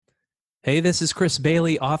Hey, this is Chris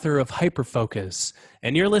Bailey, author of Hyperfocus,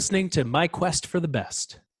 and you're listening to My Quest for the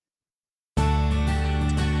Best.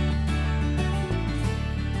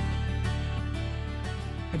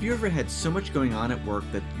 Have you ever had so much going on at work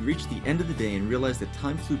that you reach the end of the day and realize that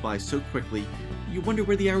time flew by so quickly, you wonder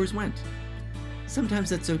where the hours went?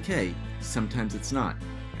 Sometimes that's okay, sometimes it's not.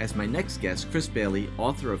 As my next guest, Chris Bailey,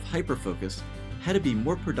 author of Hyperfocus, How to Be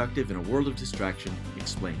More Productive in a World of Distraction,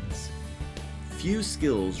 explains. Few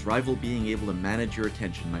skills rival being able to manage your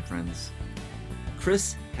attention, my friends.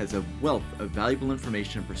 Chris has a wealth of valuable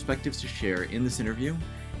information and perspectives to share in this interview,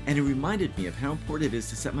 and it reminded me of how important it is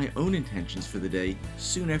to set my own intentions for the day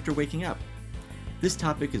soon after waking up. This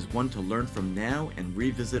topic is one to learn from now and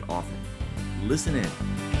revisit often. Listen in.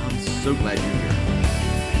 I'm so glad you're here.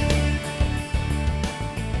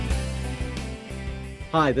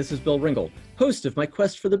 Hi, this is Bill Ringel, host of My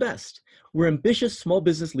Quest for the Best, where ambitious small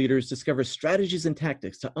business leaders discover strategies and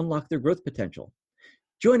tactics to unlock their growth potential.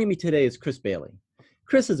 Joining me today is Chris Bailey.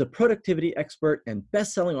 Chris is a productivity expert and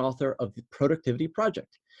best-selling author of The Productivity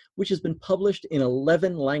Project, which has been published in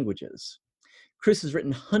 11 languages. Chris has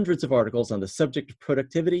written hundreds of articles on the subject of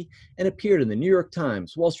productivity and appeared in the New York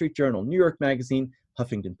Times, Wall Street Journal, New York Magazine,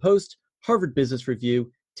 Huffington Post, Harvard Business Review,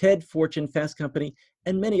 TED, Fortune, Fast Company,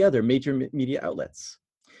 and many other major media outlets.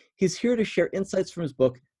 He's here to share insights from his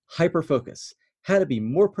book, Hyperfocus, How to Be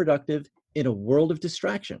More Productive in a World of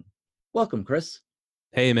Distraction. Welcome, Chris.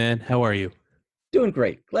 Hey, man, how are you? Doing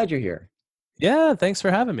great. Glad you're here. Yeah, thanks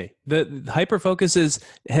for having me. The Hyperfocus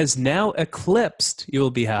has now eclipsed, you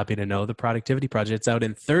will be happy to know, the Productivity Project. It's out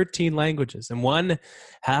in 13 languages, and one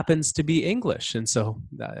happens to be English. And so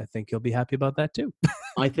I think you'll be happy about that too.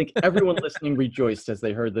 I think everyone listening rejoiced as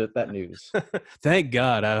they heard that news. Thank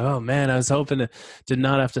God. Oh, man, I was hoping to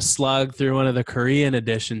not have to slog through one of the Korean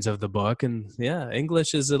editions of the book. And yeah,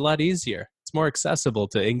 English is a lot easier. It's more accessible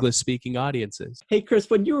to English-speaking audiences. Hey,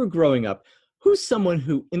 Chris, when you were growing up, who's someone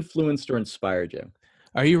who influenced or inspired you?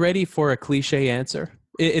 Are you ready for a cliche answer?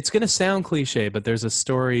 It's going to sound cliche, but there's a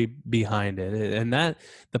story behind it. And that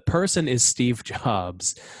the person is Steve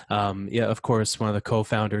Jobs. Yeah, of course, one of the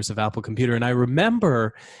co-founders of Apple Computer. And I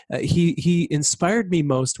remember he inspired me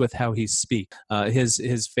most with how he speaks.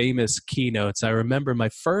 His famous keynotes. I remember my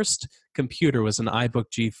first computer was an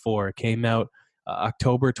iBook G4. It came out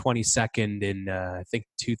October 22nd in, I think,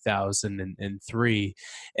 2003.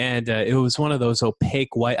 And it was one of those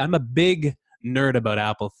opaque white. I'm a big nerd about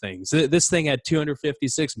Apple things. This thing had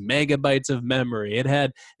 256 megabytes of memory. It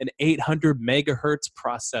had an 800 megahertz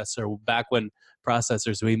processor back when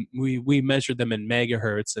processors, we measured them in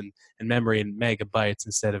megahertz and memory in megabytes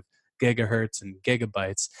instead of gigahertz and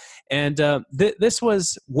gigabytes. And this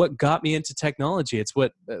was what got me into technology. It's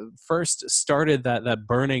what first started that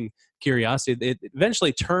burning curiosity. It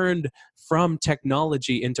eventually turned from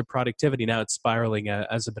technology into productivity. Now it's spiraling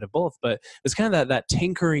as a bit of both, but it's kind of that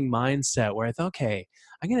tinkering mindset where I thought, okay,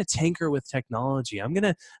 I'm going to tinker with technology. I'm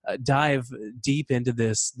going to dive deep into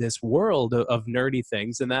this world of nerdy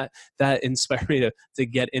things. And that inspired me to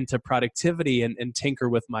get into productivity and tinker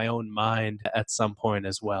with my own mind at some point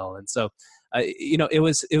as well. And so, it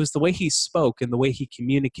was the way he spoke and the way he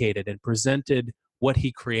communicated and presented what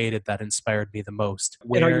he created that inspired me the most.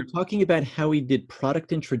 And are you talking about how he did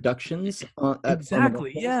product introductions?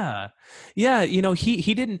 Exactly. Yeah. Yeah.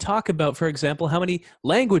 He didn't talk about, for example, how many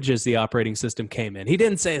languages the operating system came in. He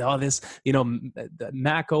didn't say, this,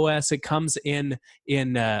 Mac OS, it comes in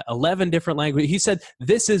 11 different languages. He said,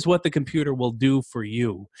 this is what the computer will do for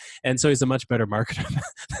you. And so he's a much better marketer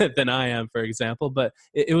than I am, for example. But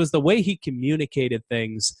it was the way he communicated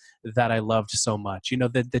things that I loved so much.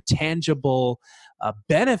 The tangible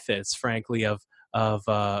benefits, frankly, of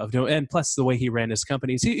doing, and plus the way he ran his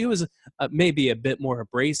companies. He was maybe a bit more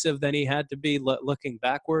abrasive than he had to be. Looking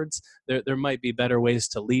backwards, there might be better ways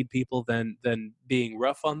to lead people than being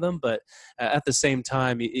rough on them. But at the same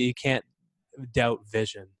time, you can't doubt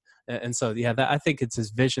vision. And so, yeah, I think it's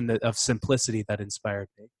his vision of simplicity that inspired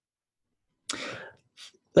me.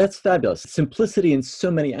 That's fabulous. Simplicity in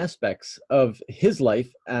so many aspects of his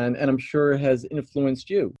life, and I'm sure has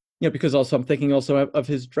influenced you. Because also I'm thinking also of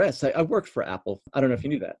his dress. I worked for Apple. I don't know if you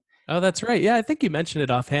knew that. Oh, that's right. Yeah, I think you mentioned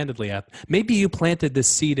it offhandedly. Maybe you planted the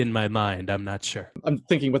seed in my mind. I'm not sure. I'm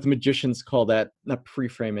thinking what the magicians call that, not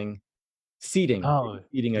pre-framing, seeding. Oh,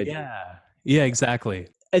 eating a. Yeah, exactly.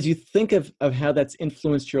 As you think of how that's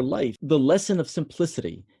influenced your life, the lesson of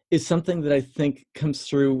simplicity is something that I think comes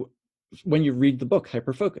through when you read the book,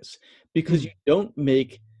 Hyperfocus, because you don't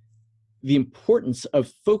make the importance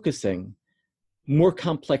of focusing more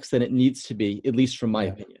complex than it needs to be, at least from my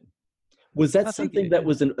opinion. Was that something that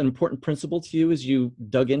was an important principle to you as you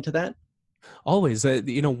dug into that? Always,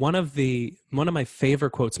 one of my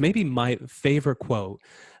favorite quotes, maybe my favorite quote,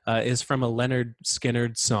 is from a Leonard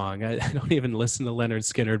Skinner song. I don't even listen to Leonard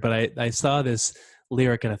Skinner, but I saw this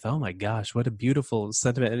lyric and I thought, oh my gosh, what a beautiful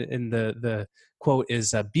sentiment. And the quote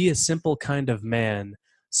is, "Be a simple kind of man,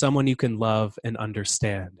 someone you can love and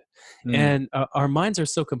understand." Mm, And our minds are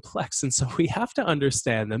so complex, and so we have to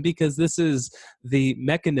understand them because this is the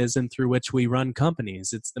mechanism through which we run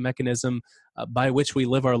companies. It's the mechanism by which we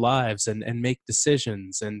live our lives and make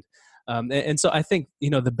decisions. And so I think,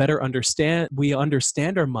 the better we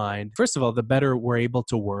understand our mind, first of all, the better we're able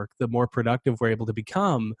to work, the more productive we're able to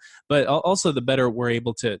become, but also the better we're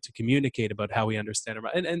able to communicate about how we understand our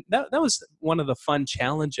mind. And that was one of the fun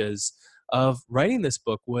challenges of writing this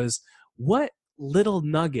book, was what little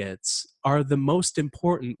nuggets are the most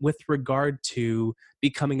important with regard to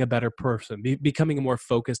becoming a better person, becoming a more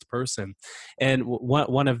focused person. And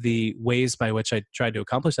one of the ways by which I tried to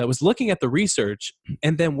accomplish that was looking at the research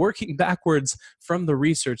and then working backwards from the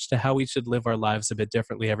research to how we should live our lives a bit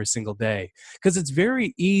differently every single day. Because it's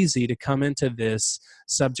very easy to come into this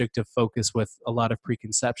subject of focus with a lot of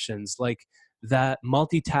preconceptions, like that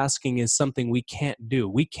multitasking is something we can't do.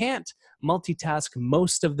 We can't multitask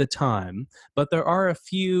most of the time, but there are a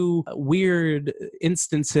few weird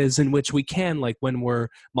instances in which we can, like when we're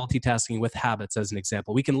multitasking with habits, as an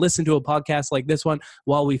example. We can listen to a podcast like this one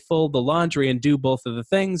while we fold the laundry and do both of the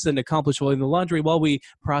things and accomplish folding the laundry while we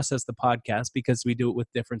process the podcast, because we do it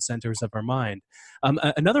with different centers of our mind.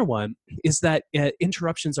 Another one is that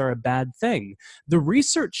interruptions are a bad thing. The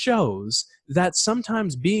research shows that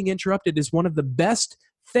sometimes being interrupted is one of the best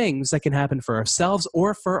things that can happen for ourselves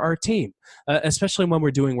or for our team, especially when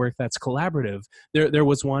we're doing work that's collaborative. There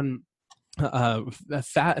was one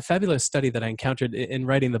fabulous study that I encountered in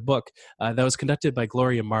writing the book that was conducted by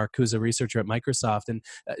Gloria Mark, who's a researcher at Microsoft. And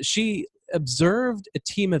she observed a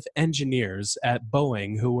team of engineers at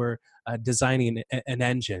Boeing who were designing an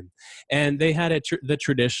engine. And they had it the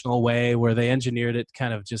traditional way, where they engineered it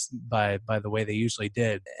kind of just by the way they usually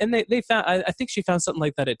did. And they found, I think she found something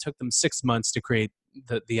like that. It took them 6 months to create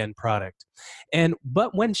the end product.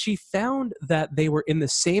 But when she found that they were in the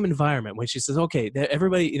same environment, when she says, okay,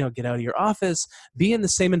 everybody, get out of your office, be in the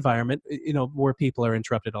same environment, where people are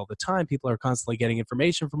interrupted all the time, people are constantly getting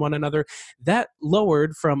information from one another, that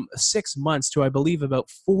lowered from 6 months to, I believe, about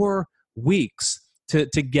 4 weeks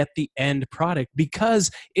to get the end product, because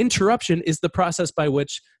interruption is the process by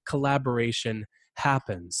which collaboration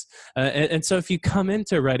happens. And so if you come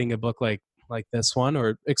into writing a book like this one,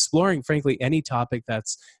 or exploring, frankly, any topic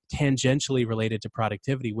that's tangentially related to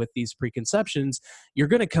productivity with these preconceptions, you're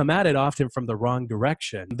going to come at it often from the wrong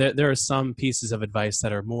direction. There are some pieces of advice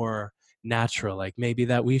that are more natural, like maybe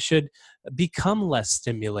that we should become less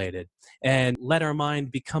stimulated and let our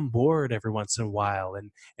mind become bored every once in a while,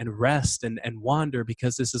 and rest and wander,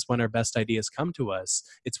 because this is when our best ideas come to us.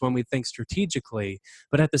 It's when we think strategically.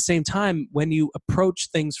 But at the same time, when you approach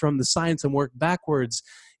things from the science and work backwards,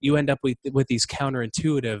 you end up with these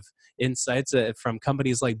counterintuitive insights from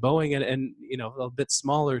companies like Boeing, and a bit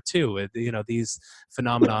smaller too. These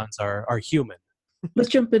phenomenons are human. let's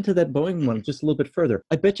jump into that Boeing one just a little bit further.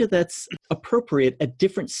 I bet you that's appropriate at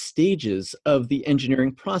different stages of the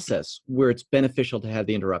engineering process where it's beneficial to have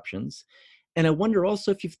the interruptions. And I wonder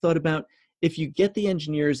also if you've thought about, if you get the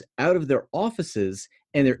engineers out of their offices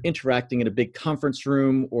and they're interacting in a big conference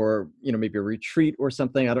room, or maybe a retreat or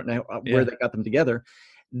something, I don't know where they got them together,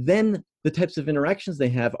 then the types of interactions they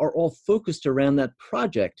have are all focused around that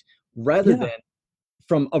project, rather than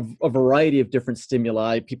from a variety of different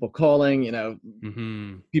stimuli, people calling,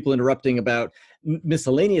 people interrupting about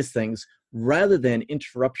miscellaneous things, rather than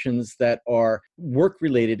interruptions that are work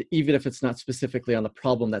related, even if it's not specifically on the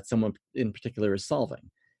problem that someone in particular is solving.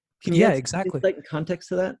 Can you add exactly. insight and context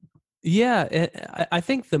to that? Yeah, I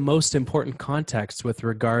think the most important context with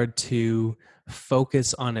regard to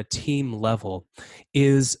focus on a team level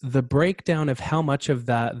is the breakdown of how much of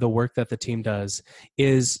the work that the team does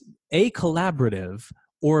is A, collaborative,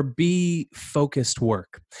 or B, focused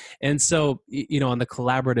work. And so, on the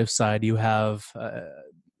collaborative side, you have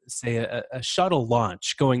say a shuttle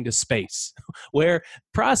launch going to space, where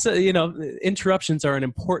interruptions are an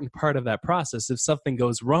important part of that process. If something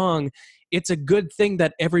goes wrong, it's a good thing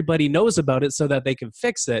that everybody knows about it so that they can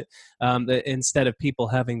fix it, instead of people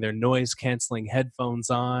having their noise canceling headphones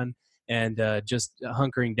on and just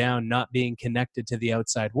hunkering down, not being connected to the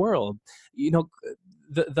outside world.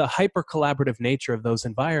 The hyper collaborative nature of those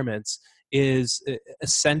environments is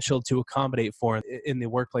essential to accommodate for in the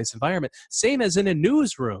workplace environment. Same as in a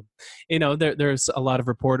newsroom. There's a lot of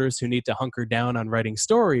reporters who need to hunker down on writing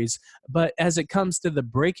stories, but as it comes to the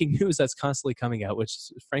breaking news that's constantly coming out, which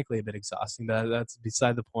is frankly a bit exhausting, that's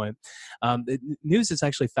beside the point. News is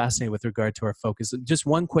actually fascinating with regard to our focus. Just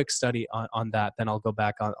one quick study on that, then I'll go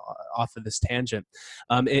back off of this tangent.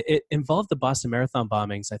 It involved the Boston Marathon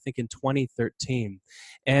bombings, I think in 2013.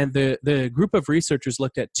 And the group of researchers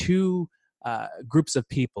looked at two groups of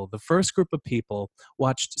people. The first group of people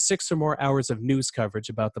watched 6 or more hours of news coverage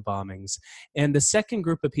about the bombings, and the second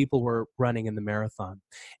group of people were running in the marathon.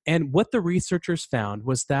 And what the researchers found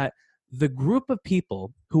was that the group of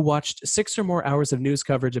people who watched 6 or more hours of news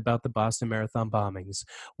coverage about the Boston Marathon bombings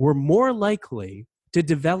were more likely to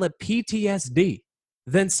develop PTSD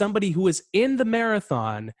than somebody who was in the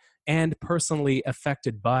marathon and personally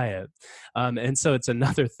affected by it. And so it's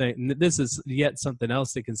another thing. This is yet something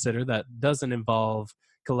else to consider that doesn't involve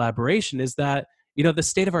collaboration, is that the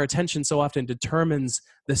state of our attention so often determines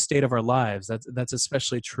the state of our lives. That's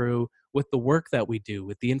especially true with the work that we do,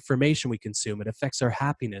 with the information we consume. It affects our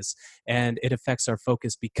happiness and it affects our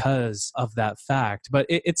focus because of that fact. But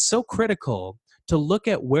it's so critical to look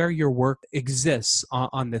at where your work exists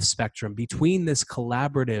on this spectrum between this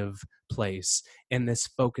collaborative place and this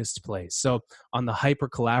focused place. So on the hyper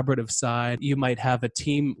collaborative side, you might have a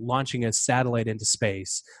team launching a satellite into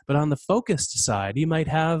space. But on the focused side, you might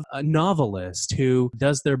have a novelist who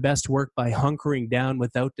does their best work by hunkering down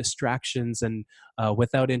without distractions and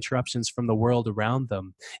without interruptions from the world around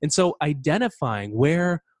them. And so identifying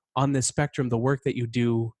where on this spectrum the work that you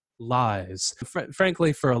do lies.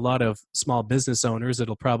 Frankly, for a lot of small business owners,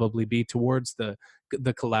 it'll probably be towards the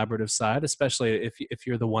collaborative side, especially if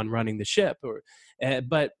you're the one running the ship.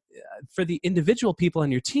 But for the individual people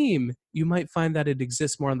on your team, you might find that it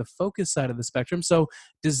exists more on the focus side of the spectrum. So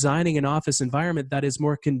designing an office environment that is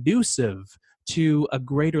more conducive to a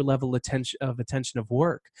greater level of attention of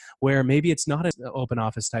work, where maybe it's not an open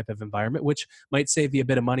office type of environment, which might save you a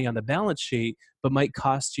bit of money on the balance sheet, but might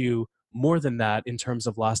cost you more than that in terms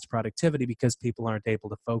of lost productivity because people aren't able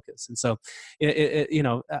to focus. And so,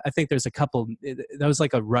 I think there's a couple, that was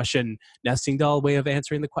like a Russian nesting doll way of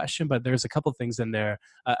answering the question, but there's a couple things in there.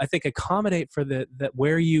 I think accommodate for that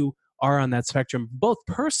where you are on that spectrum, both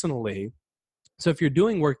personally. So if you're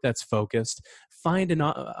doing work that's focused, find an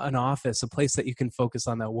office, a place that you can focus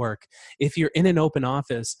on that work. If you're in an open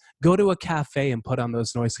office, go to a cafe and put on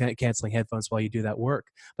those noise canceling headphones while you do that work.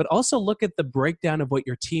 But also look at the breakdown of what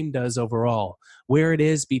your team does overall, where it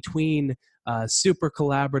is between super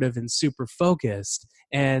collaborative and super focused,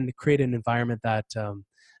 and create an environment that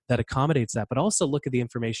accommodates that. But also look at the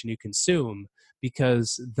information you consume,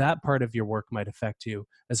 because that part of your work might affect you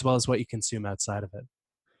as well as what you consume outside of it.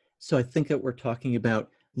 So I think that we're talking about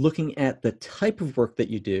looking at the type of work that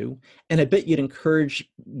you do. And I bet you'd encourage,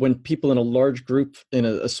 when people in a large group in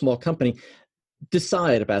a small company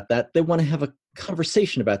decide about that, they want to have a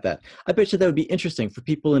conversation about that. I bet you that would be interesting for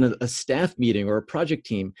people in a staff meeting or a project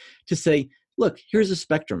team to say, look, here's a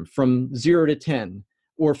spectrum from 0 to 10,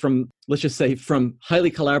 or from, let's just say, from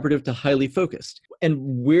highly collaborative to highly focused. And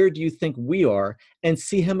where do you think we are? And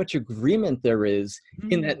see how much agreement there is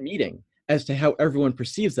in that meeting as to how everyone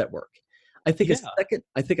perceives that work. I think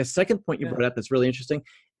a second point you brought up that's really interesting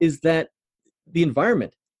is that the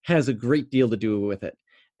environment has a great deal to do with it.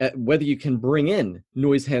 Whether you can bring in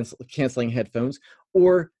noise canceling headphones,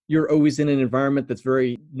 or you're always in an environment that's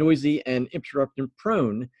very noisy and interruption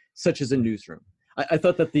prone, such as a newsroom. I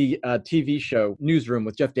thought that the TV show Newsroom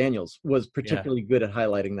with Jeff Daniels was particularly good at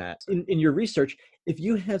highlighting that. In your research, if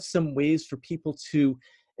you have some ways for people to,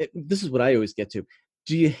 this is what I always get to,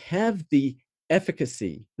 do you have the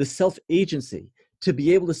efficacy, the self-agency to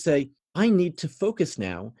be able to say, I need to focus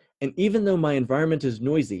now, and even though my environment is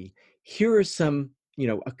noisy, here are some,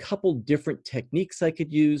 a couple different techniques I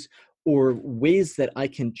could use, or ways that I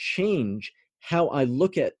can change how I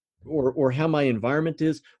look at or how my environment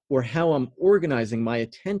is, or how I'm organizing my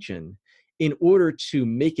attention in order to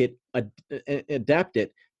make it adapt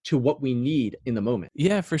it to what we need in the moment.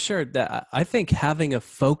 Yeah, for sure. I think having a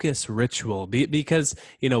focus ritual, because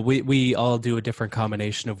we all do a different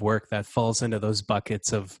combination of work that falls into those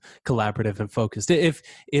buckets of collaborative and focused.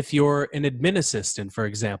 If you're an admin assistant, for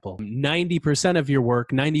example, 90% of your work,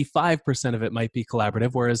 95% of it might be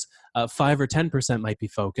collaborative, whereas 5 or 10% might be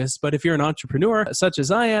focused. But if you're an entrepreneur, such as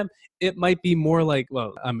I am, it might be more like,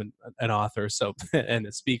 well, I'm an author, so and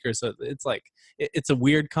a speaker, so it's like it's a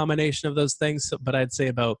weird combination of those things. But I'd say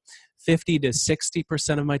about 50 to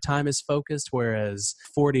 60% of my time is focused, whereas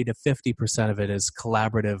 40 to 50% of it is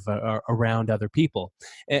collaborative around other people.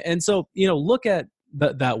 And so, look at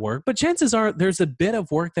that work, but chances are there's a bit of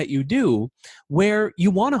work that you do where you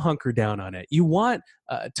want to hunker down on it. You want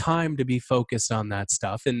time to be focused on that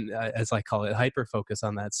stuff, and as I call it, hyper focus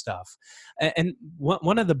on that stuff. And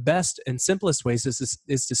one of the best and simplest ways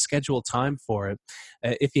is to schedule time for it.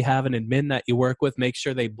 If you have an admin that you work with, make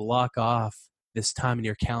sure they block off this time in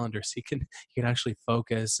your calendar so you can actually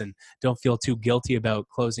focus and don't feel too guilty about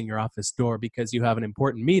closing your office door because you have an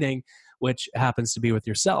important meeting, which happens to be with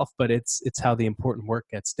yourself, but it's how the important work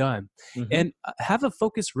gets done. Mm-hmm. And have a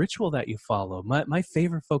focus ritual that you follow. My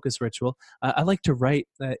favorite focus ritual, I like to write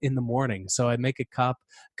in the morning. So I make a cup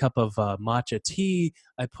of matcha tea.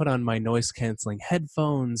 I put on my noise canceling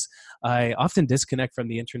headphones. I often disconnect from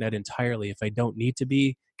the internet entirely if I don't need to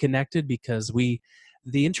be connected, because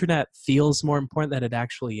the internet feels more important than it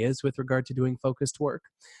actually is with regard to doing focused work.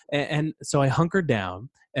 And so I hunker down,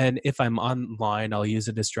 and if I'm online, I'll use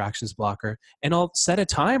a distractions blocker, and I'll set a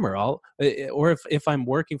timer. Or if I'm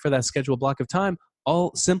working for that scheduled block of time,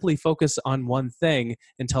 I'll simply focus on one thing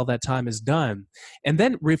until that time is done, and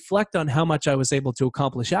then reflect on how much I was able to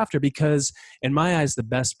accomplish after, because in my eyes, the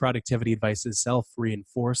best productivity advice is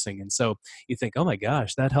self-reinforcing. And so you think, oh my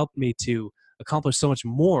gosh, that helped me to accomplish so much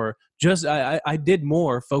more. Just I did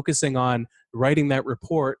more focusing on writing that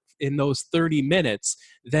report in those 30 minutes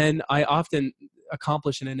than I often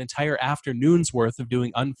accomplish in an entire afternoon's worth of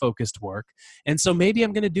doing unfocused work. And so maybe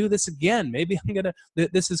I'm going to do this again. Maybe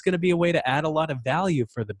this is going to be a way to add a lot of value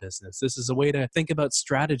for the business. This is a way to think about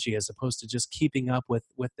strategy as opposed to just keeping up with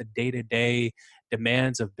the day-to-day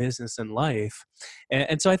demands of business and life.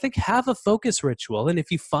 And so I think have a focus ritual. And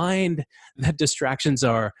if you find that distractions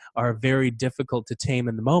are very difficult to tame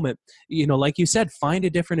in the moment, like you said, find a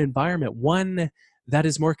different environment, one that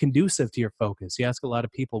is more conducive to your focus. You ask a lot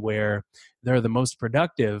of people where they're the most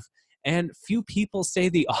productive, and few people say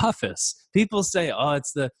the office. People say, oh,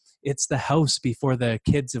 it's the house before the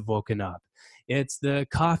kids have woken up. It's the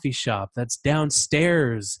coffee shop that's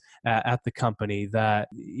downstairs at the company that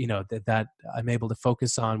I'm able to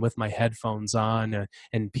focus on with my headphones on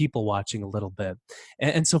and people watching a little bit.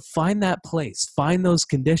 And so find that place, find those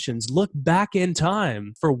conditions, look back in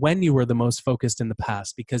time for when you were the most focused in the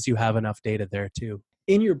past, because you have enough data there too.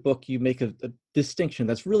 In your book, you make a distinction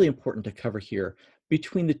that's really important to cover here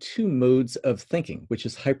between the two modes of thinking, which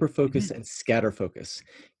is hyperfocus and scatterfocus.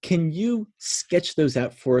 Can you sketch those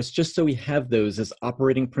out for us just so we have those as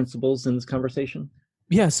operating principles in this conversation?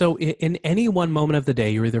 Yeah, so in any one moment of the day,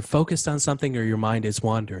 you're either focused on something or your mind is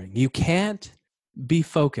wandering. You can't be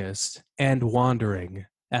focused and wandering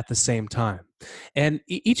at the same time. And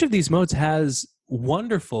each of these modes has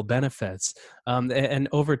wonderful benefits. And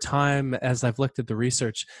over time, as I've looked at the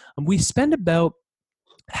research, we spend about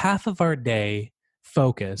half of our day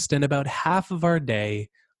focused and about half of our day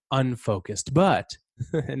unfocused. But,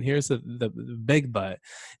 and here's the big but,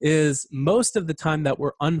 is most of the time that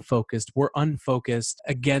we're unfocused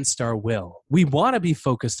against our will. We want to be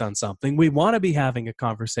focused on something. We want to be having a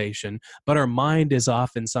conversation, but our mind is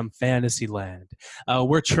off in some fantasy land.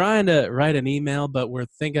 We're trying to write an email, but we're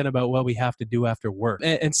thinking about what we have to do after work.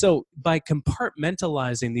 And so by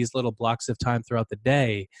compartmentalizing these little blocks of time throughout the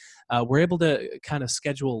day, we're able to kind of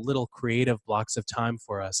schedule little creative blocks of time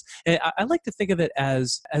for us. And I like to think of it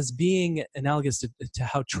as being analogous to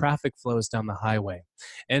how traffic flows down the highway.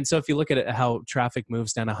 And so if you look at it, how traffic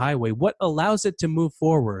moves down a highway, what allows it to move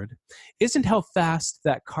forward isn't how fast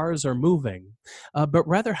that cars are moving, but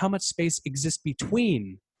rather how much space exists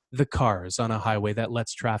between the cars on a highway that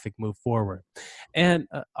lets traffic move forward. And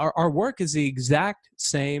our work is the exact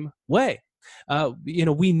same way.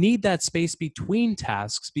 We need that space between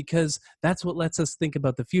tasks because that's what lets us think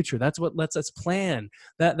about the future. That's what lets us plan.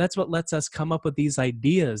 That's what lets us come up with these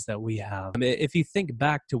ideas that we have. If you think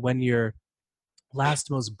back to when your last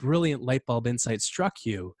most brilliant light bulb insight struck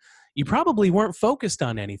you, you probably weren't focused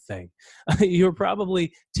on anything. You were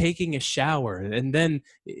probably taking a shower, and then,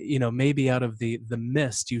 maybe out of the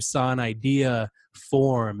mist, you saw an idea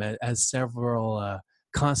form as several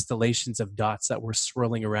constellations of dots that were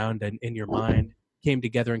swirling around in your mind came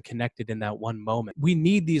together and connected in that one moment. We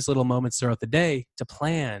need these little moments throughout the day to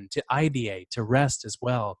plan, to ideate, to rest as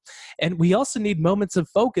well. And we also need moments of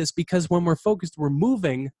focus, because when we're focused, we're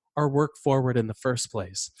moving our work forward in the first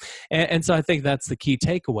place. And so I think that's the key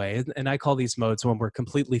takeaway. And I call these modes when we're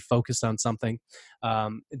completely focused on something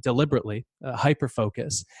deliberately,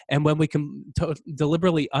 hyper-focus. And when we can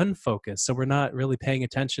deliberately unfocus, so we're not really paying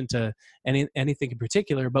attention to anything in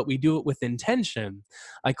particular, but we do it with intention,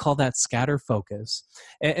 I call that scatter focus.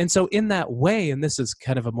 And so in that way, and this is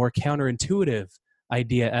kind of a more counterintuitive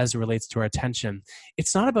idea as it relates to our attention,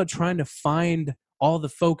 it's not about trying to find all the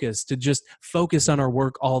focus to just focus on our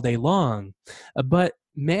work all day long. But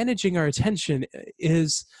managing our attention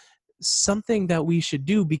is something that we should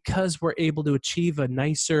do because we're able to achieve a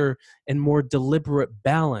nicer and more deliberate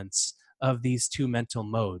balance of these two mental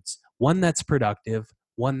modes. One that's productive,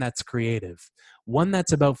 one that's creative, one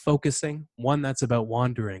that's about focusing, one that's about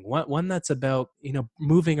wandering, one that's about,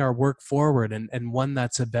 moving our work forward, and one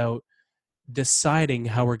that's about deciding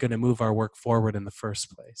how we're going to move our work forward in the first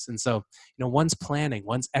place. And so, one's planning,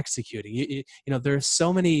 one's executing. There's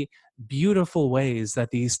so many beautiful ways that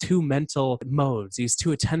these two mental modes, these two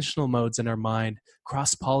attentional modes in our mind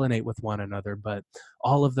cross-pollinate with one another, but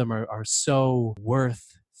all of them are so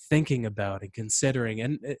worth thinking about and considering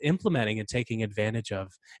and implementing and taking advantage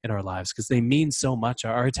of in our lives, because they mean so much.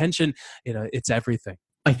 Our attention, it's everything.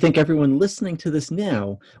 I think everyone listening to this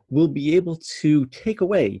now will be able to take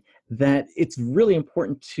away that it's really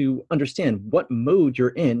important to understand what mode you're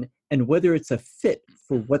in and whether it's a fit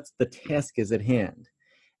for what the task is at hand,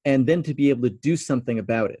 and then to be able to do something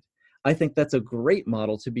about it. I think that's a great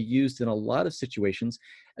model to be used in a lot of situations.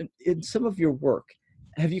 And in some of your work,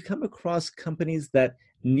 have you come across companies that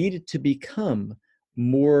needed to become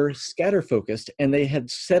more scatter focused and they had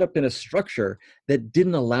set up in a structure that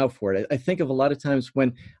didn't allow for it? I think of a lot of times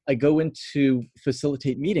when I go in to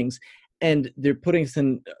facilitate meetings and they're putting us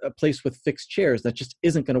in a place with fixed chairs that just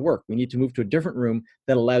isn't going to work. We need to move to a different room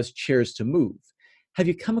that allows chairs to move. Have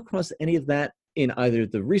you come across any of that in either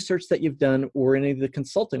the research that you've done or any of the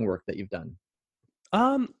consulting work that you've done?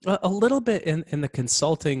 A little bit in the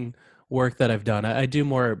consulting work that I've done. I do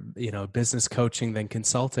more, business coaching than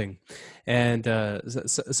consulting. And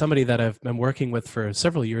somebody that I've been working with for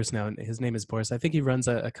several years now, and his name is Boris. I think he runs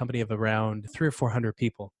a company of around 300 or 400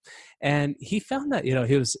 people. And he found that,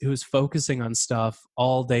 he was focusing on stuff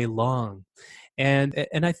all day long. And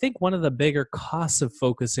I think one of the bigger costs of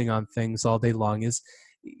focusing on things all day long is,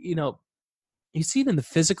 you see it in the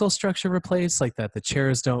physical structure of a place, like that the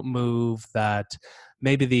chairs don't move, that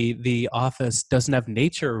maybe the office doesn't have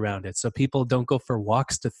nature around it, so people don't go for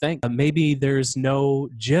walks to think. Maybe there's no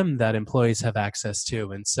gym that employees have access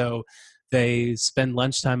to, and so they spend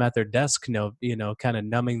lunchtime at their desk, kind of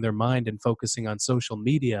numbing their mind and focusing on social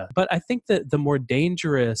media. But I think that the more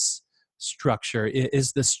dangerous structure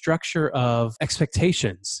is the structure of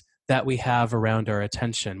expectations that we have around our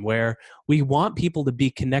attention, where we want people to be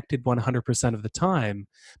connected 100% of the time.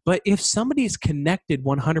 But if somebody's connected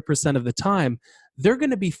 100% of the time, they're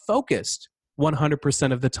going to be focused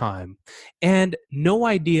 100% of the time, and no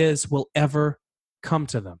ideas will ever come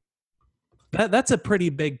to them. That's a pretty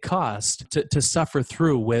big cost to suffer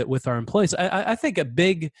through with our employees. I think a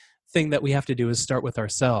big thing that we have to do is start with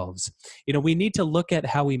ourselves. We need to look at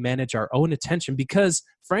how we manage our own attention, because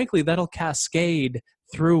frankly, that'll cascade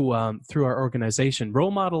through our organization.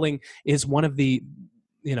 Role modeling is one of the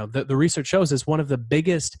research shows is one of the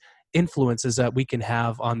biggest influences that we can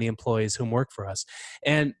have on the employees who work for us.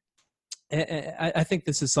 And I think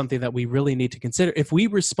this is something that we really need to consider. If we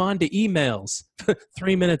respond to emails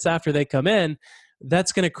 3 minutes after they come in,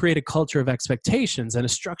 that's going to create a culture of expectations and a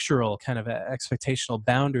structural kind of expectational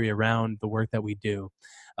boundary around the work that we do,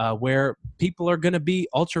 where people are going to be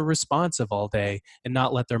ultra responsive all day and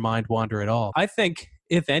not let their mind wander at all. I think,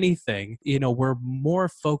 if anything, we're more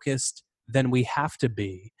focused than we have to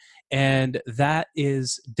be. And that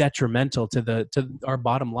is detrimental to our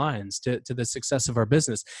bottom lines, to the success of our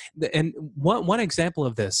business. And one example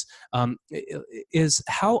of this is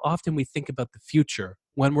how often we think about the future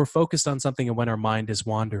when we're focused on something and when our mind is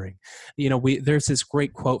wandering. There's this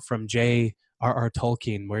great quote from J.R.R.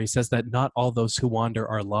 Tolkien where he says that not all those who wander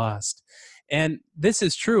are lost. And this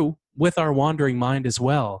is true with our wandering mind as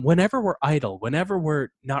well. Whenever we're idle, whenever we're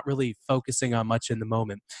not really focusing on much in the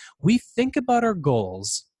moment, we think about our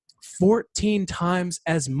goals 14 times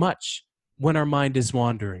as much when our mind is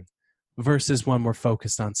wandering versus when we're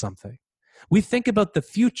focused on something. We think about the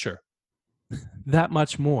future that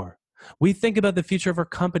much more. We think about the future of our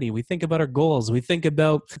company. We think about our goals. We think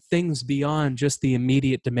about things beyond just the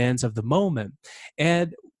immediate demands of the moment.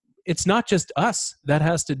 And it's not just us that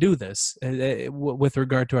has to do this with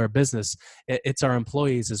regard to our business. It's our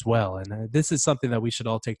employees as well. And this is something that we should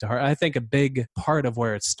all take to heart. I think a big part of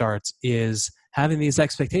where it starts is having these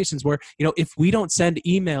expectations where, if we don't send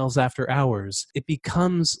emails after hours, it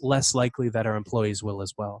becomes less likely that our employees will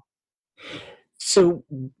as well. So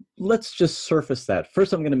let's just surface that.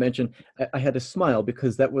 First, I'm going to mention, I had to smile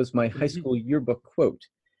because that was my high school yearbook quote.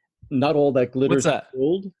 Not all that glitters is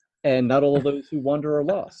gold, and not all of those who wander are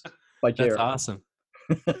lost, by J.R. That's awesome.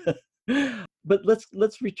 But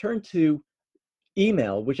let's return to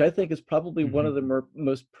email, which I think is probably one of the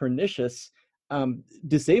most pernicious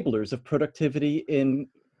disablers of productivity in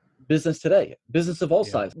business today, business of all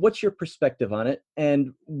Yeah. sizes. What's your perspective on it?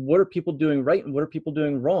 And what are people doing right and what are people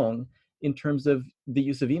doing wrong in terms of the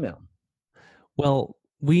use of email? Well,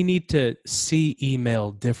 we need to see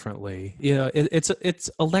email differently.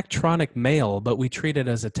 It's electronic mail, but we treat it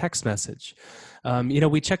as a text message.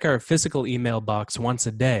 We check our physical email box once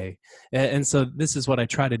a day, and so this is what I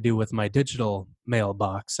try to do with my digital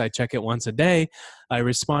mailbox. I check it once a day. I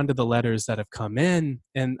respond to the letters that have come in,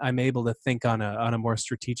 and I'm able to think on a more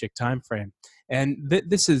strategic time frame. And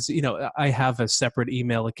this is, I have a separate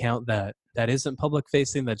email account that isn't public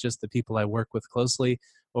facing, that just the people I work with closely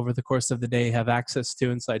over the course of the day have access to.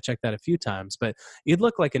 And so I checked that a few times. But you'd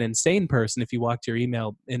look like an insane person if you walked your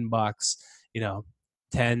email inbox, you know,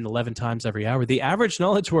 10, 11 times every hour. The average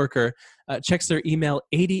knowledge worker checks their email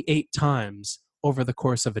 88 times over the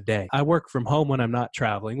course of a day. I work from home when I'm not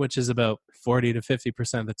traveling, which is about 40 to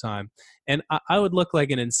 50% of the time. And I would look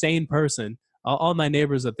like an insane person. All my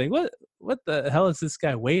neighbors would think, what the hell is this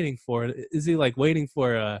guy waiting for? Is he like waiting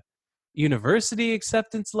for a university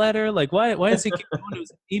acceptance letter? Like, why does he keep going to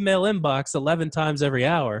his email inbox 11 times every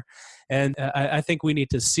hour? And I think we need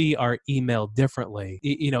to see our email differently.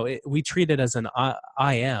 We treat it as an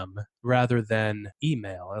IM rather than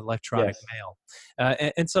email, electronic Yes.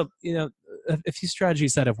 mail. And so, a few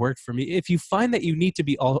strategies that have worked for me. If you find that you need to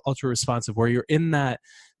be ultra responsive, where you're in that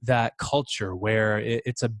culture where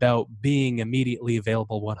it's about being immediately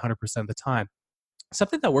available 100% of the time,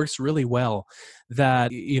 something that works really well,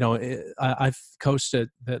 that I've coached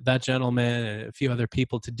that gentleman and a few other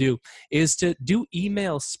people to do, is to do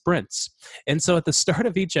email sprints. And so at the start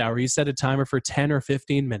of each hour, you set a timer for 10 or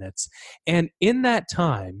 15 minutes. And in that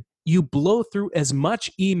time, you blow through as much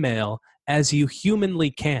email as you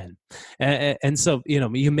humanly can. And so,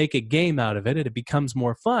 you make a game out of it and it becomes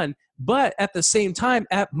more fun. But at the same time,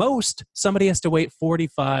 at most, somebody has to wait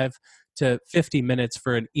 45 to 50 minutes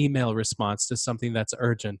for an email response to something that's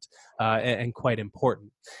urgent and quite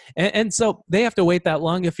important. And so they have to wait that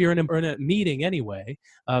long if you're in a meeting anyway.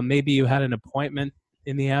 Maybe you had an appointment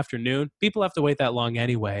in the afternoon. People have to wait that long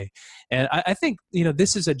anyway. And I think,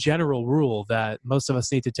 this is a general rule that most of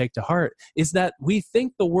us need to take to heart, is that we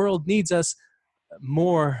think the world needs us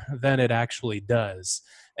more than it actually does.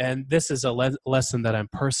 And this is a lesson that I'm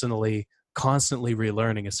personally constantly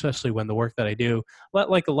relearning, especially when the work that I do,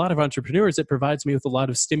 like a lot of entrepreneurs, it provides me with a lot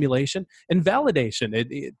of stimulation and validation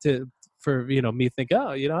for me think,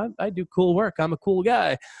 I do cool work, I'm a cool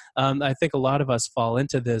guy. I think a lot of us fall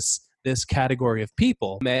into this category of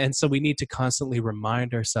people, and so we need to constantly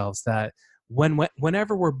remind ourselves that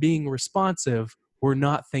whenever we're being responsive, we're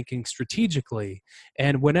not thinking strategically.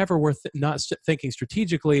 And whenever we're not thinking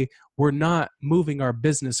strategically, we're not moving our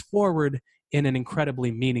business forward in an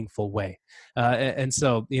incredibly meaningful way. And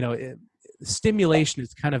so, stimulation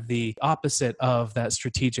is kind of the opposite of that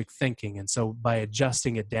strategic thinking. And so by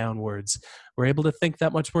adjusting it downwards, we're able to think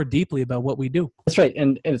that much more deeply about what we do. That's right.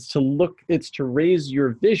 And it's to raise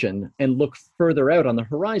your vision and look further out on the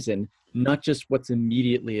horizon, not just what's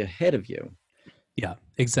immediately ahead of you. Yeah,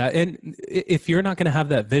 exactly. And if you're not going to have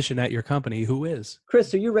that vision at your company, who is?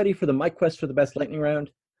 Chris, are you ready for the My Quest for the Best lightning round?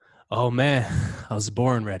 Oh man, I was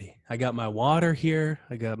born ready. I got my water here.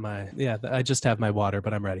 I just have my water,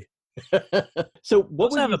 but I'm ready. So I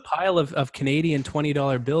also have a pile of Canadian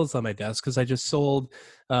 $20 bills on my desk because I just sold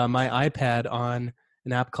my iPad on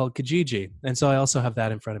an app called Kijiji. And so I also have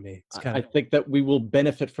that in front of me. I think that we will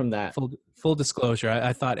benefit from that. Full disclosure,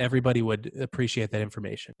 I thought everybody would appreciate that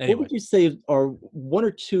information. Anyway. What would you say are one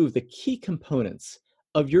or two of the key components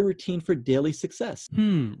of your routine for daily success?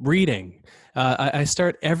 Reading. I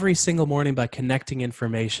start every single morning by connecting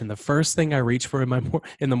information. The first thing I reach for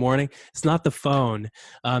in the morning, it's not the phone.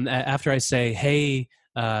 After I say, hey,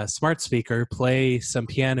 smart speaker, play some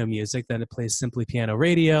piano music, then it plays Simply Piano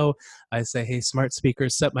Radio. I say, hey, smart speaker,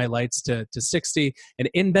 set my lights to 60. And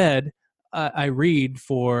in bed, I read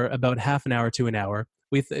for about half an hour to an hour.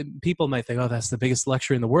 People might think, oh, that's the biggest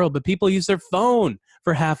luxury in the world, but people use their phone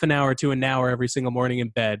for half an hour to an hour every single morning in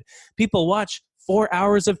bed. People watch 4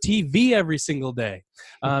 hours of TV every single day.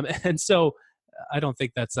 And so I don't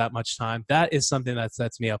think that's that much time. That is something that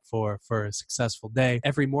sets me up for a successful day.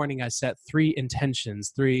 Every morning I set 3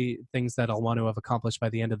 intentions, 3 things that I'll want to have accomplished by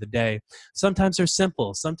the end of the day. Sometimes they're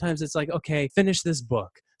simple. Sometimes it's like, okay, finish this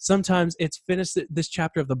book. Sometimes it's finish this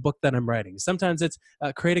chapter of the book that I'm writing. Sometimes it's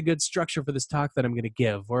create a good structure for this talk that I'm going to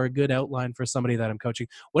give, or a good outline for somebody that I'm coaching.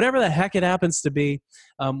 Whatever the heck it happens to be,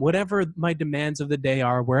 whatever my demands of the day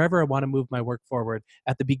are, wherever I want to move my work forward,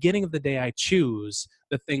 at the beginning of the day, I choose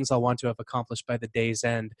the things I want to have accomplished by the day's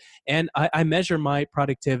end. And I measure my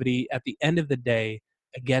productivity at the end of the day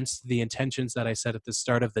against the intentions that I set at the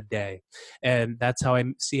start of the day. And that's how I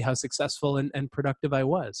see how successful and productive I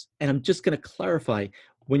was. And I'm just going to clarify,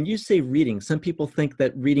 when you say reading, some people think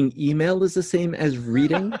that reading email is the same as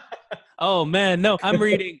reading. Oh man, no! I'm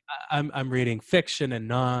reading fiction and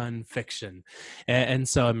nonfiction, and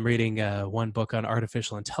so I'm reading one book on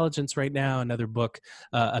artificial intelligence right now. Another book,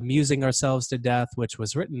 "Amusing Ourselves to Death," which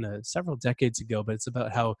was written several decades ago, but it's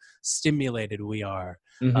about how stimulated we are.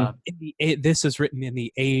 Mhm. This is written in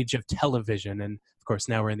the age of television, and of course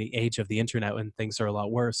now we're in the age of the internet when things are a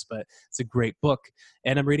lot worse. But it's a great book,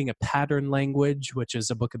 and I'm reading "A Pattern Language," which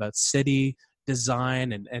is a book about city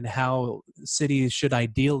design and how cities should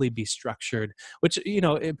ideally be structured, which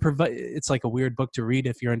it's like a weird book to read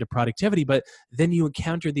if you're into productivity, but then you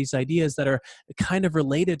encounter these ideas that are kind of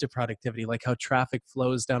related to productivity, like how traffic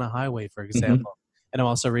flows down a highway, for Mhm. example. And I'm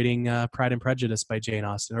also reading Pride and Prejudice by Jane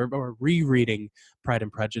Austen, or rereading Pride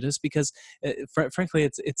and Prejudice, because frankly,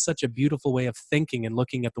 it's such a beautiful way of thinking and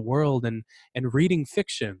looking at the world, and reading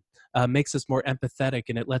fiction makes us more empathetic,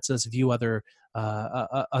 and it lets us view other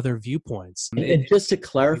viewpoints. And just to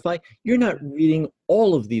clarify, you're not reading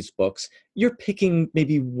all of these books. You're picking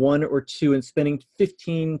maybe one or two and spending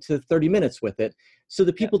 15 to 30 minutes with it so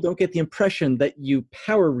that Yeah. people don't get the impression that you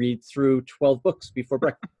power read through 12 books before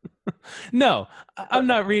breakfast. No, I'm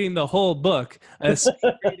not reading the whole book. Speed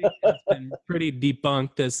reading has been pretty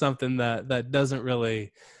debunked as something that doesn't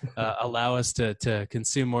really allow us to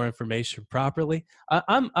consume more information properly.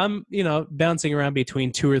 I'm bouncing around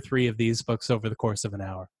between two or three of these books over the course of an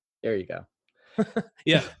hour. There you go.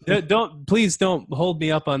 Yeah, please don't hold me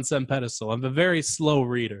up on some pedestal. I'm a very slow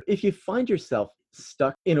reader. If you find yourself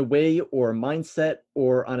stuck in a way or a mindset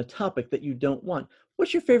or on a topic that you don't want,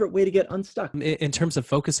 what's your favorite way to get unstuck? In terms of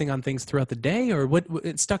focusing on things throughout the day, or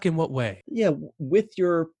stuck in what way? Yeah, with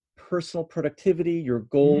your personal productivity, your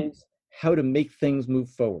goals, how to make things move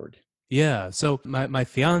forward. Yeah. So my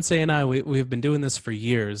fiance and I, we've been doing this for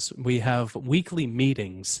years. We have weekly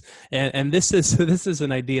meetings, and this is this is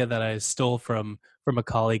an idea that I stole from a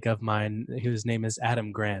colleague of mine whose name is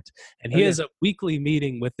Adam Grant, and Oh, he yeah. has a weekly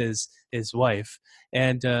meeting with his wife,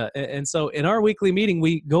 and so in our weekly meeting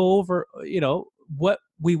we go over what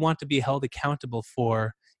we want to be held accountable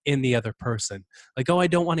for in the other person. Like, oh, I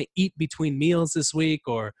don't want to eat between meals this week,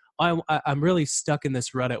 or I'm really stuck in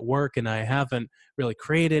this rut at work and I haven't really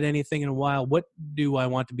created anything in a while. What do I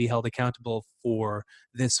want to be held accountable for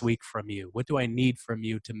this week from you? What do I need from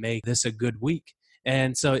you to make this a good week?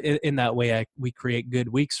 And so in that way, we create good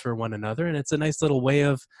weeks for one another, and it's a nice little way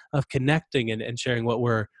of connecting and sharing what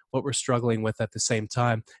we're struggling with at the same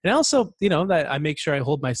time. And also, that I make sure I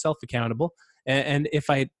hold myself accountable. And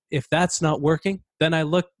if that's not working, then I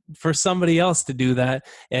look for somebody else to do that,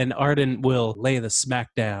 and Arden will lay the smack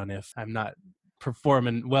down if I'm not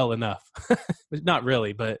performing well enough. Not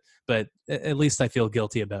really, but at least I feel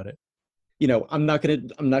guilty about it. I'm not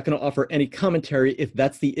gonna offer any commentary if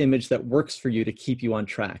that's the image that works for you to keep you on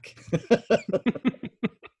track.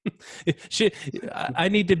 she, I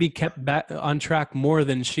need to be kept back on track more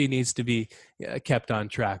than she needs to be kept on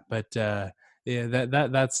track. But yeah,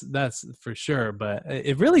 that's for sure. But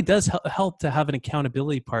it really does help to have an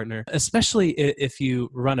accountability partner, especially if you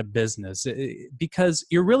run a business, because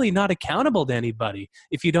you're really not accountable to anybody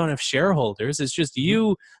if you don't have shareholders. It's just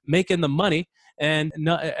you making the money, and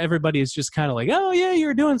not everybody is just kind of like, oh yeah,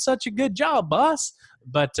 you're doing such a good job, boss.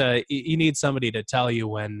 But you need somebody to tell you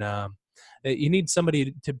when. You need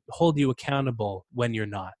somebody to hold you accountable when you're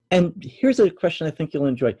not. And here's a question I think you'll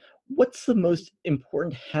enjoy. What's the most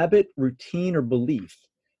important habit, routine, or belief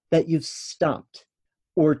that you've stopped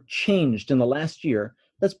or changed in the last year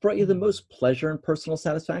that's brought you the most pleasure and personal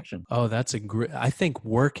satisfaction? Oh, that's a great. I think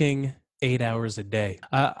working 8 hours a day.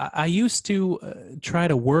 I used to try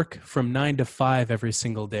to work from 9 to 5 every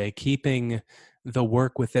single day, keeping the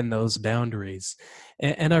work within those boundaries.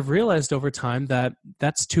 And I've realized over time that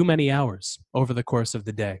that's too many hours over the course of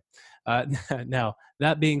the day. Now,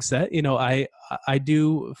 that being said, I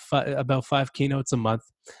do about 5 keynotes a month.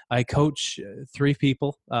 I coach 3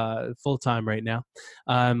 people full time right now.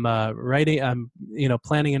 I'm writing. I'm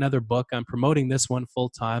planning another book. I'm promoting this one full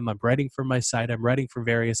time. I'm writing for my site. I'm writing for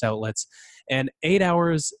various outlets. And 8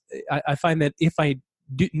 hours. I find that if I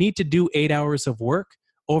need to do 8 hours of work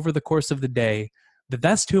over the course of the day,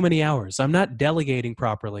 that's too many hours. I'm not delegating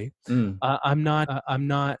properly. Mm. I'm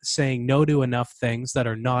not saying no to enough things that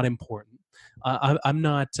are not important. I'm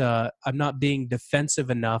not being defensive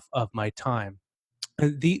enough of my time.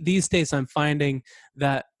 These days, I'm finding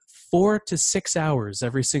that 4 to 6 hours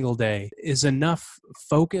every single day is enough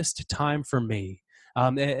focused time for me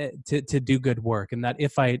to do good work. And that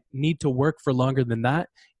if I need to work for longer than that,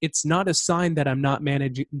 it's not a sign that I'm not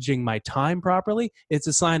managing my time properly. It's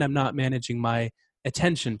a sign I'm not managing my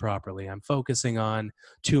attention properly. I'm focusing on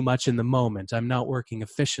too much in the moment. I'm not working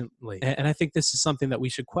efficiently. And I think this is something that we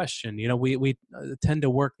should question. We tend to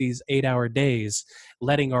work these 8-hour days,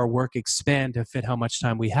 letting our work expand to fit how much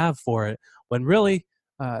time we have for it, when really,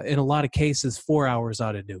 in a lot of cases, 4 hours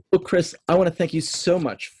ought to do. Well, Chris, I want to thank you so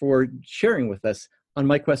much for sharing with us on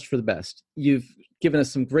My Quest for the Best. You've given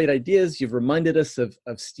us some great ideas. You've reminded us of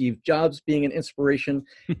Steve Jobs being an inspiration.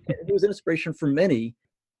 He was an inspiration for many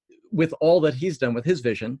with all that he's done with his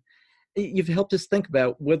vision. You've helped us think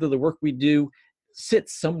about whether the work we do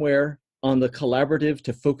sits somewhere on the collaborative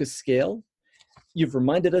to focus scale. You've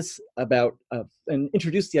reminded us about and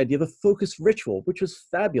introduced the idea of a focus ritual, which was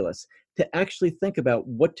fabulous, to actually think about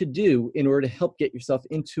what to do in order to help get yourself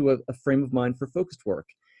into a frame of mind for focused work,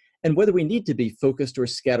 and whether we need to be focused or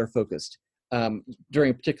scatter focused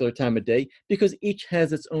during a particular time of day, because each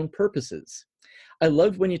has its own purposes. I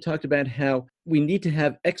loved when you talked about how we need to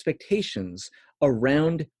have expectations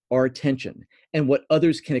around our attention and what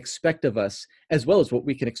others can expect of us, as well as what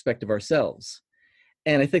we can expect of ourselves.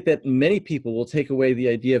 And I think that many people will take away the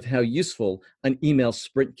idea of how useful an email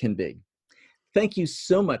sprint can be. Thank you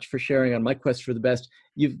so much for sharing on My Quest for the Best.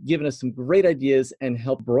 You've given us some great ideas and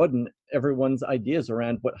helped broaden everyone's ideas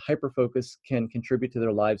around what hyperfocus can contribute to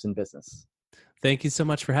their lives and business. Thank you so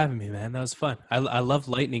much for having me, man. That was fun. I love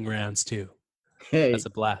lightning rounds too. Hey, That's a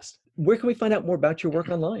blast. Where can we find out more about your work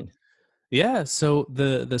online? Yeah, so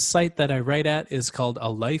the site that I write at is called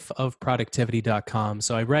alifeofproductivity.com.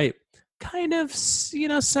 So I write kind of,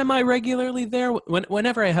 semi-regularly there.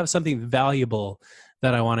 Whenever I have something valuable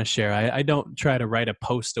that I want to share, I don't try to write a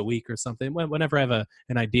post a week or something. Whenever I have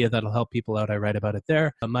an idea that'll help people out, I write about it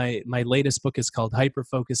there. My latest book is called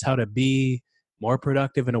Hyperfocus: How to Be More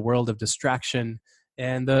Productive in a World of Distraction.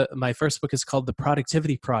 And my first book is called The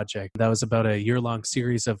Productivity Project. That was about a year-long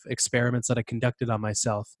series of experiments that I conducted on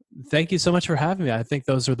myself. Thank you so much for having me. I think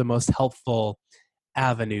those are the most helpful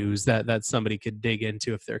avenues that somebody could dig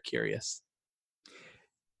into if they're curious.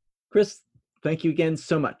 Chris, thank you again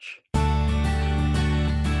so much.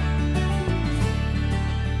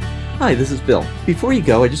 Hi, this is Bill. Before you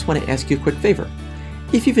go, I just want to ask you a quick favor.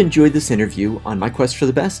 If you've enjoyed this interview on My Quest for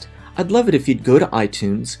the Best, I'd love it if you'd go to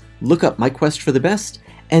iTunes, look up My Quest for the Best,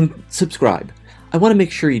 and subscribe. I want to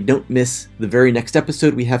make sure you don't miss the very next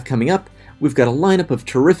episode we have coming up. We've got a lineup of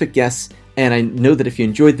terrific guests, and I know that if you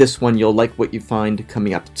enjoyed this one, you'll like what you find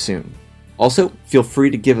coming up soon. Also, feel free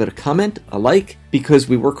to give it a comment, a like, because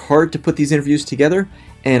we work hard to put these interviews together,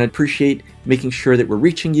 and I appreciate making sure that we're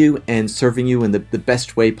reaching you and serving you in the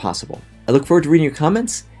best way possible. I look forward to reading your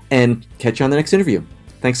comments, and catch you on the next interview.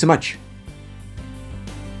 Thanks so much.